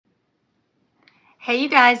Hey you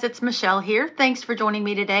guys, it's Michelle here. Thanks for joining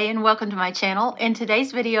me today and welcome to my channel. In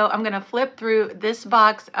today's video, I'm going to flip through this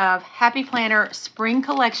box of Happy Planner Spring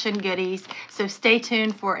Collection goodies. So stay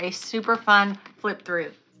tuned for a super fun flip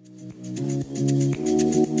through.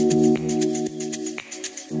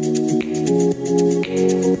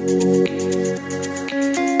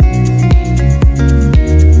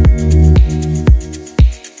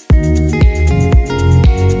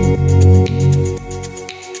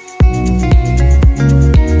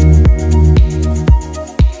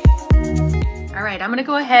 I'm going to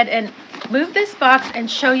go ahead and move this box and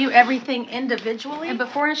show you everything individually. And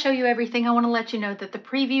before I show you everything, I want to let you know that the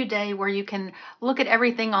preview day where you can look at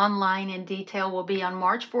everything online in detail will be on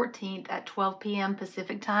March 14th at 12 p.m.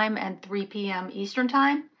 Pacific time and 3 p.m. Eastern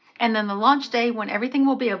time. And then the launch day when everything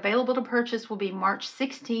will be available to purchase will be March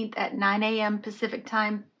 16th at 9 a.m. Pacific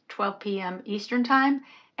time, 12 p.m. Eastern time.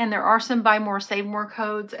 And there are some buy more, save more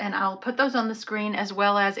codes, and I'll put those on the screen as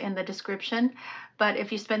well as in the description. But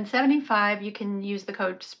if you spend $75, you can use the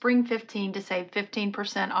code SPRING15 to save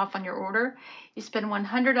 15% off on your order. You spend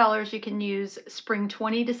 $100, you can use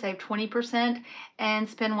SPRING20 to save 20%, and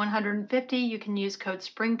spend $150, you can use code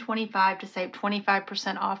SPRING25 to save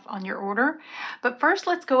 25% off on your order. But first,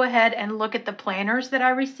 let's go ahead and look at the planners that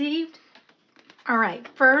I received. All right,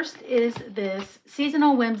 first is this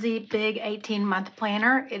Seasonal Whimsy Big 18-month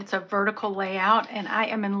planner. It's a vertical layout, and I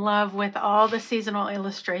am in love with all the seasonal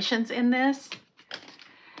illustrations in this.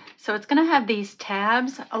 So it's going to have these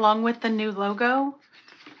tabs along with the new logo.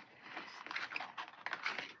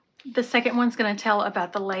 The second one's going to tell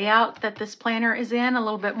about the layout that this planner is in, a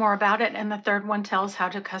little bit more about it, and the third one tells how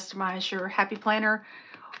to customize your Happy Planner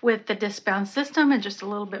with the disc-bound system and just a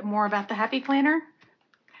little bit more about the Happy Planner.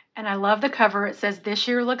 And I love the cover. It says, "This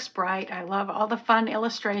year looks bright." I love all the fun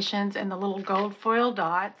illustrations and the little gold foil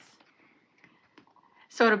dots.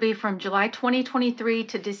 So it'll be from July 2023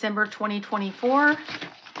 to December 2024.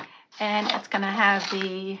 And it's going to have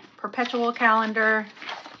the perpetual calendar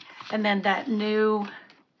and then that new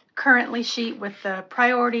currently sheet with the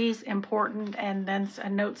priorities, important, and then a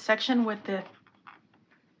notes section with the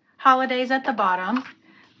holidays at the bottom.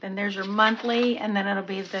 Then there's your monthly, and then it'll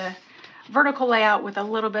be the vertical layout with a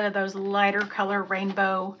little bit of those lighter color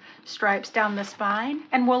rainbow stripes down the spine.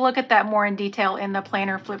 And we'll look at that more in detail in the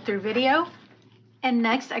planner flip through video. And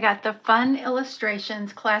next I got the Fun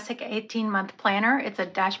Illustrations Classic 18-month planner. It's a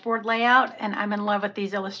dashboard layout, and I'm in love with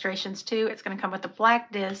these illustrations too. It's going to come with the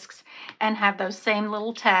black discs and have those same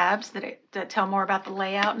little tabs that tell more about the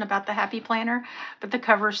layout and about the Happy Planner. But the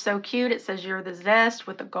cover is so cute. It says "You're the Zest"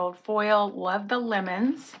 with the gold foil. Love the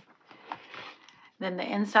lemons. Then the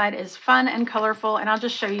inside is fun and colorful, and I'll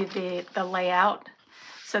just show you the layout.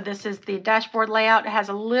 So this is the dashboard layout. It has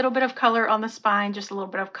a little bit of color on the spine, just a little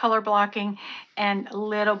bit of color blocking, and a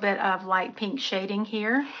little bit of light pink shading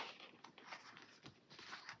here.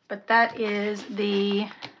 But that is the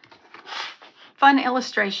Fun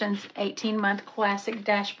Illustrations 18-month classic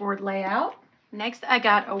dashboard layout. Next, I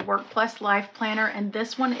got a Work Plus Life planner, and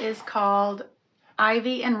this one is called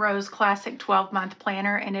Ivy and Rose Classic 12-month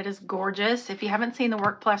planner, and it is gorgeous. If you haven't seen the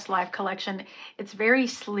Work Plus Life collection, it's very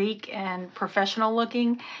sleek and professional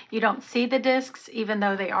looking. You don't see the discs even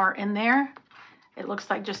though they are in there. It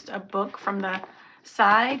looks like just a book from the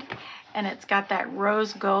side, and it's got that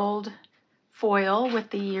rose gold foil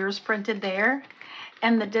with the years printed there.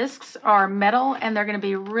 And the discs are metal, and they're going to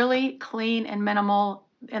be really clean and minimal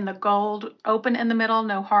in the gold, open in the middle,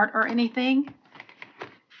 no heart or anything.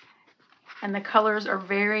 And the colors are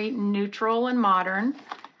very neutral and modern.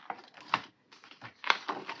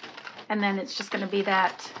 And then it's just going to be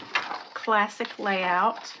that classic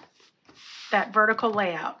layout, that vertical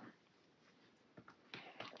layout.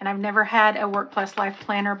 And I've never had a Work Plus Life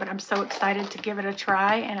planner, but I'm so excited to give it a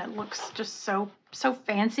try, and it looks just so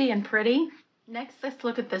fancy and pretty. Next, let's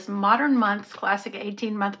look at this Modern Months Classic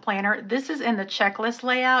 18-month planner. This is in the checklist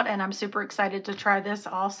layout, and I'm super excited to try this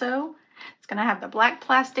also. It's going to have the black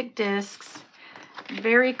plastic discs,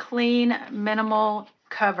 very clean, minimal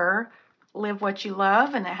cover, Live What You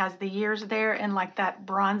Love, and it has the years there in like that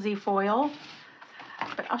bronzy foil.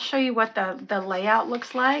 But I'll show you what the layout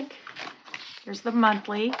looks like. Here's the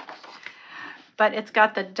monthly, but it's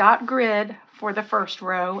got the dot grid for the first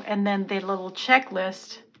row, and then the little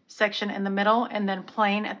checklist section in the middle, and then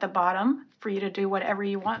plain at the bottom for you to do whatever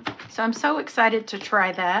you want. So I'm so excited to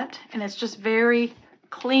try that, and it's just very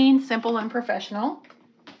clean, simple, and professional.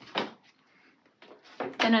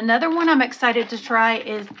 And another one I'm excited to try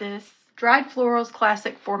is this Dried Florals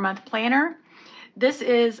Classic 4-month planner. This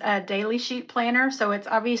is a daily sheet planner, so it's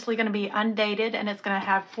obviously going to be undated, and it's going to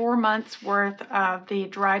have 4 months worth of the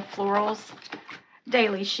dried florals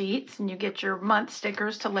daily sheets, and you get your month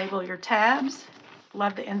stickers to label your tabs.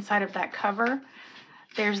 Love the inside of that cover.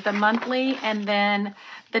 There's the monthly, and then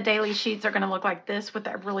the daily sheets are going to look like this with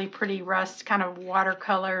that really pretty rust kind of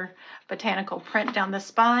watercolor botanical print down the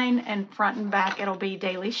spine, and front and back it'll be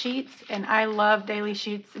daily sheets. And I love daily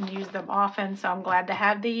sheets and use them often, so I'm glad to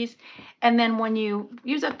have these. And then when you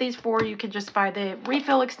use up these four, you can just buy the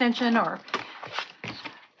refill extension or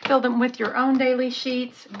fill them with your own daily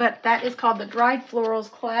sheets. But that is called the Dried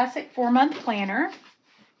Florals Classic 4-Month Planner.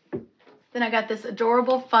 Then I got this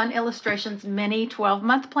adorable Fun Illustrations Mini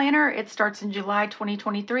 12-Month Planner. It starts in July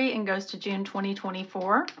 2023 and goes to June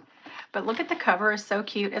 2024. But look at the cover, it's so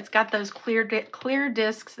cute. It's got those clear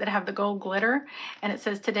discs that have the gold glitter, and it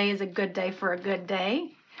says today is a good day for a good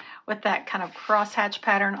day, with that kind of crosshatch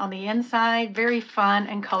pattern on the inside. Very fun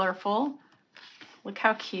and colorful. Look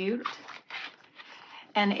how cute.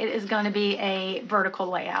 And it is going to be a vertical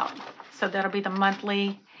layout. So that'll be the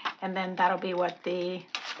monthly, and then that'll be what the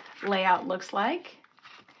layout looks like.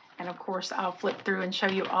 And of course I'll flip through and show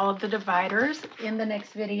you all of the dividers in the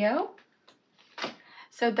next video.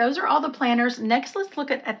 So those are all the planners. Next, let's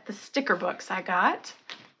look at the sticker books I got.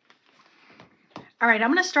 All right,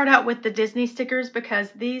 I'm going to start out with the Disney stickers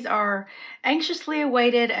because these are anxiously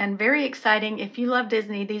awaited and very exciting. If you love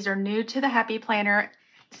Disney, these are new to the Happy Planner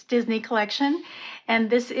Disney collection.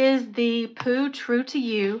 And this is the Pooh True to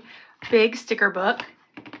You big sticker book.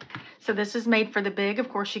 So this is made for the big. Of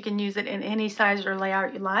course, you can use it in any size or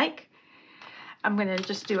layout you like. I'm going to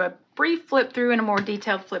just do a brief flip through and a more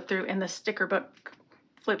detailed flip through in the sticker book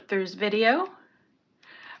flip throughs video.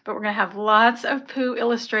 But we're going to have lots of Pooh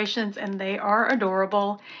illustrations, and they are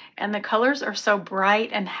adorable. And the colors are so bright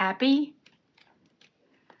and happy.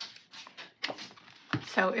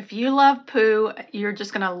 So if you love Pooh, you're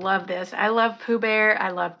just going to love this. I love Pooh Bear, I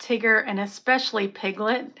love Tigger, and especially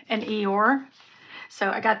Piglet and Eeyore. So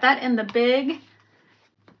I got that in the big.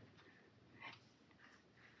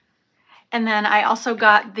 And then I also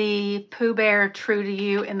got the Pooh Bear True to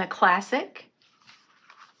You in the classic.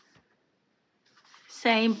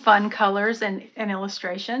 Same fun colors and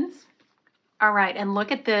illustrations. All right, and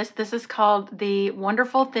look at this. This is called the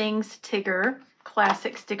Wonderful Things Tigger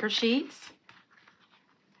Classic Sticker Sheets.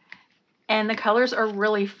 And the colors are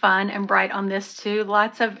really fun and bright on this too.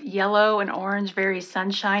 Lots of yellow and orange, very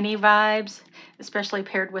sunshiny vibes, especially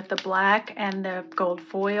paired with the black and the gold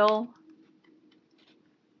foil.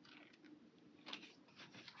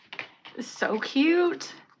 So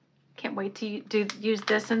cute. Can't wait to use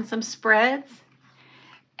this in some spreads.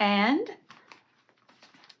 And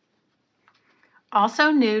also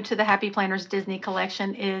new to the Happy Planners Disney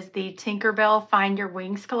collection is the Tinkerbell Find Your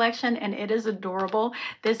Wings collection, and it is adorable.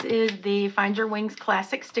 This is the Find Your Wings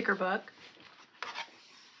Classic sticker book.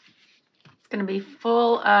 It's going to be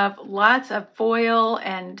full of lots of foil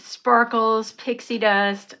and sparkles, pixie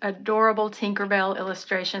dust, adorable Tinkerbell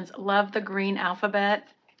illustrations. Love the green alphabet,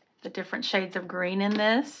 the different shades of green in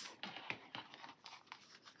this.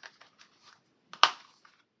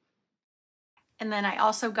 And then I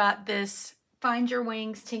also got this Find Your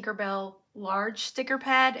Wings Tinkerbell large sticker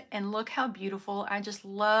pad, and look how beautiful. I just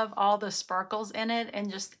love all the sparkles in it and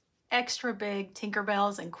just extra big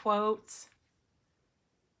Tinkerbells and quotes.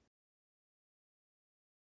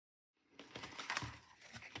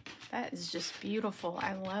 That is just beautiful.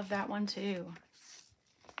 I love that one too.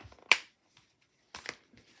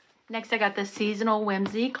 Next I got the Seasonal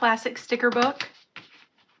Whimsy Classic sticker book.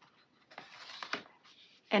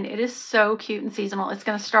 And it is so cute and seasonal. It's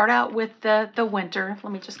going to start out with the winter.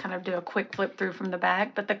 Let me just kind of do a quick flip through from the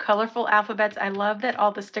back. But the colorful alphabets, I love that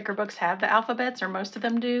all the sticker books have the alphabets, or most of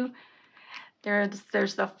them do.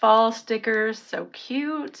 There's the fall stickers, so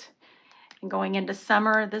cute. And going into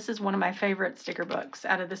summer, this is one of my favorite sticker books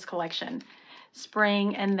out of this collection.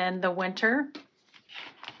 Spring and then the winter.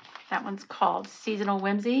 That one's called Seasonal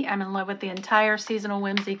Whimsy. I'm in love with the entire Seasonal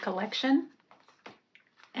Whimsy collection.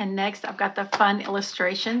 And next I've got the Fun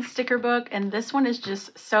Illustrations sticker book, and this one is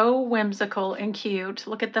just so whimsical and cute.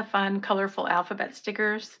 Look at the fun, colorful alphabet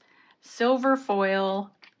stickers, silver foil,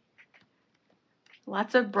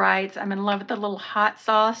 lots of brights. I'm in love with the little hot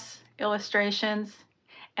sauce illustrations,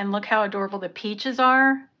 and look how adorable the peaches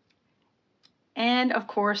are, and of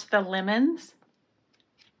course the lemons.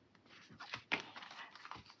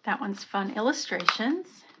 That one's Fun Illustrations.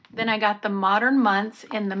 Then I got the Modern Months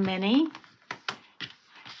in the mini.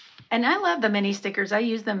 And I love the mini stickers. I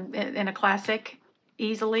use them in a classic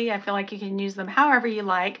easily. I feel like you can use them however you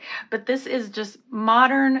like. But this is just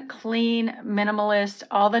modern, clean, minimalist,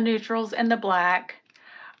 all the neutrals and the black.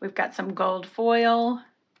 We've got some gold foil.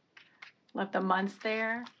 Love the months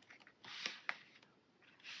there.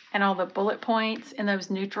 and all the bullet points in those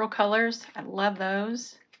neutral colors. I love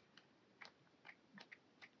those.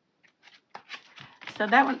 So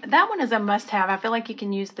that one is a must-have. I feel like you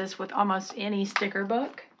can use this with almost any sticker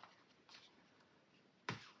book.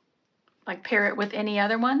 Like pair it with any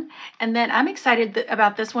other one. And then I'm excited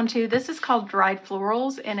about this one too. This is called Dried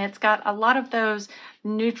Florals, and it's got a lot of those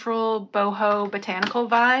neutral boho botanical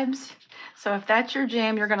vibes. So if that's your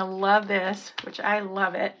jam, you're gonna love this, which I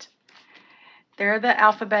love it. There are the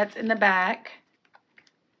alphabets in the back.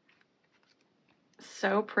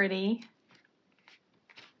 So pretty.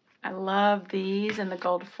 I love these and the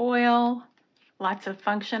gold foil. Lots of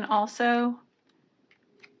function also.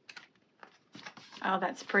 Oh,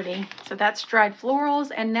 that's pretty. So that's Dried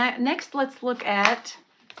Florals. And next, let's look at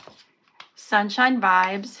Sunshine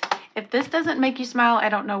Vibes. If this doesn't make you smile, I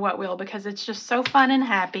don't know what will, because it's just so fun and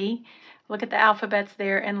happy. Look at the alphabets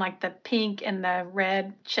there and like the pink and the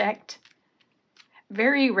red checked.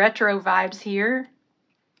 Very retro vibes here.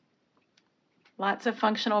 Lots of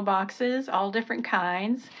functional boxes, all different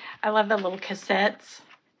kinds. I love the little cassettes.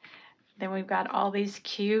 Then we've got all these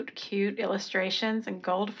cute, cute illustrations in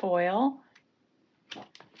gold foil.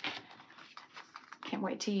 Can't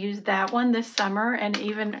wait to use that one this summer, and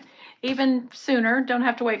even sooner. Don't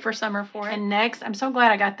have to wait for summer for it. And next, I'm so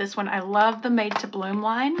glad I got this one. I love the Made to Bloom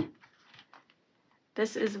line.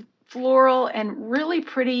 This is floral and really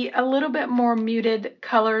pretty, a little bit more muted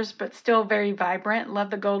colors, but still very vibrant. Love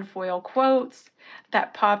the gold foil quotes,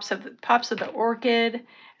 that pops of the orchid,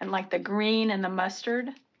 and like the green and the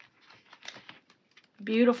mustard.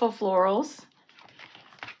 Beautiful florals.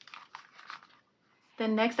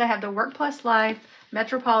 Then next I have the Work Plus Life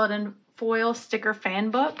Metropolitan Foil Sticker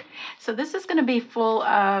Fan Book. So this is going to be full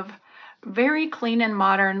of very clean and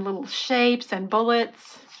modern little shapes and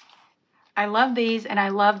bullets. I love these, and I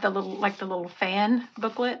love the little fan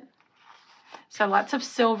booklet. So lots of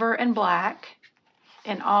silver and black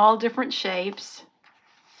in all different shapes.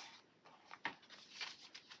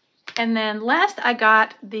 And then last I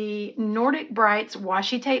got the Nordic Brights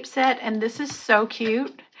washi tape set, and this is so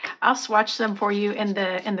cute. I'll swatch them for you in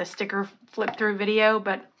the sticker flip through video,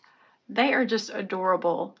 but they are just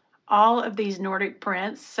adorable. All of these Nordic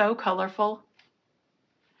prints, so colorful.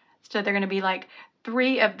 So they're going to be like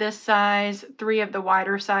 3 of this size, 3 of the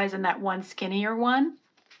wider size, and that one skinnier one.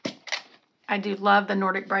 I do love the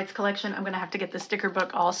Nordic Brights collection. I'm going to have to get the sticker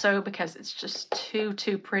book also because it's just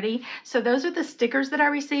too pretty. So those are the stickers that I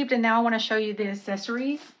received, and now I want to show you the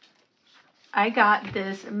accessories. I got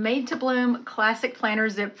this Made to Bloom Classic Planner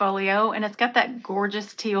Zip Folio, and it's got that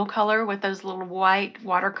gorgeous teal color with those little white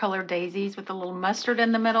watercolor daisies with the little mustard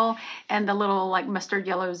in the middle and the little like mustard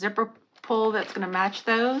yellow zipper pull that's going to match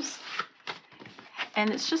those. And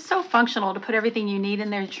it's just so functional to put everything you need in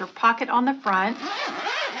there. It's your pocket on the front.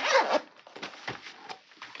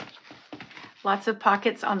 Lots of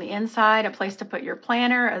pockets on the inside, a place to put your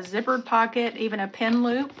planner, a zippered pocket, even a pen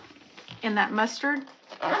loop in that mustard.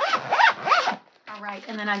 All right,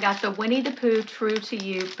 and then I got the Winnie the Pooh True to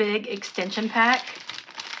You Big Extension Pack.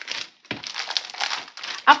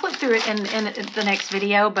 I'll flip through it in the next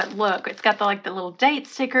video, but look, it's got the little date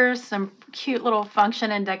stickers, some cute little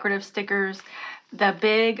function and decorative stickers, the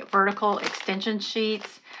big vertical extension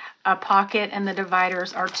sheets, a pocket, and the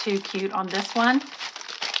dividers are too cute on this one.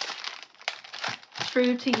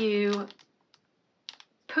 True to You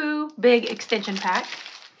Pooh Big Extension Pack.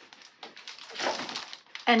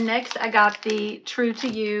 And next I got the True to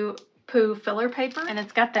You Pooh filler paper, and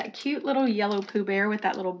it's got that cute little yellow Pooh Bear with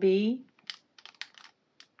that little bee.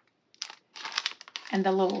 And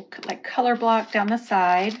the little like color block down the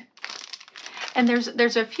side. And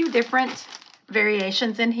there's a few different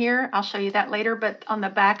variations in here. I'll show you that later, but on the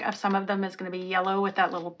back of some of them is going to be yellow with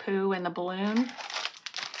that little Pooh and the balloon.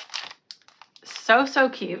 So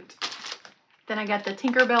cute. Then I got the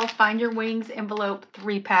Tinkerbell Find Your Wings envelope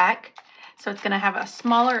 3-pack. So it's going to have a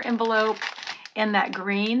smaller envelope in that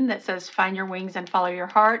green that says Find Your Wings and Follow Your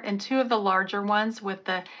Heart, and 2 of the larger ones with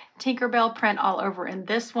the Tinkerbell print all over in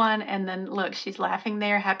this one. And then look, she's laughing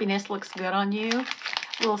there. Happiness looks good on you.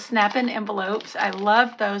 Little snap-in envelopes. I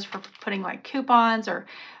love those for putting like coupons or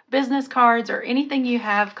business cards or anything you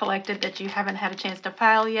have collected that you haven't had a chance to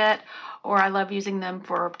file yet. Or I love using them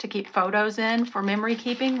to keep photos in for memory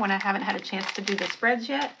keeping when I haven't had a chance to do the spreads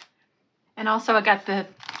yet. And also I got the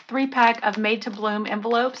 3-pack of Made to Bloom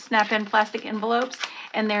envelopes, snap-in plastic envelopes,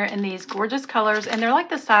 and they're in these gorgeous colors, and they're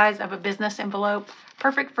like the size of a business envelope,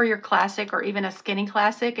 perfect for your classic or even a skinny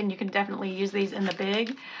classic, and you can definitely use these in the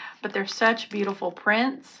big, but they're such beautiful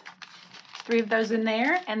prints. 3 of those in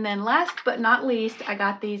there. And then last but not least, I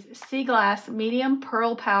got these Sea Glass medium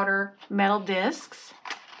pearl powder metal discs.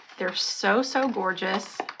 They're so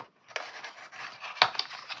gorgeous.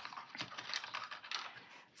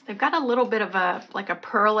 They've got a little bit of a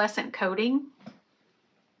pearlescent coating.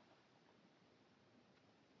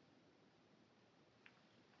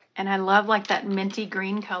 And I love like that minty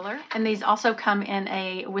green color. And these also come in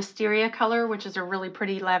a wisteria color, which is a really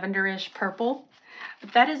pretty lavenderish purple.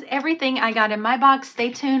 But that is everything I got in my box.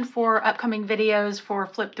 Stay tuned for upcoming videos for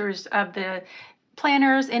flip throughs of the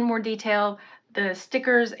planners in more detail, the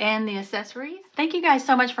stickers and the accessories. Thank you guys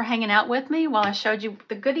so much for hanging out with me while I showed you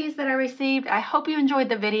the goodies that I received. I hope you enjoyed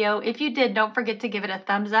the video. If you did, don't forget to give it a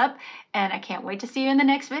thumbs up, and I can't wait to see you in the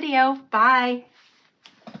next video. Bye.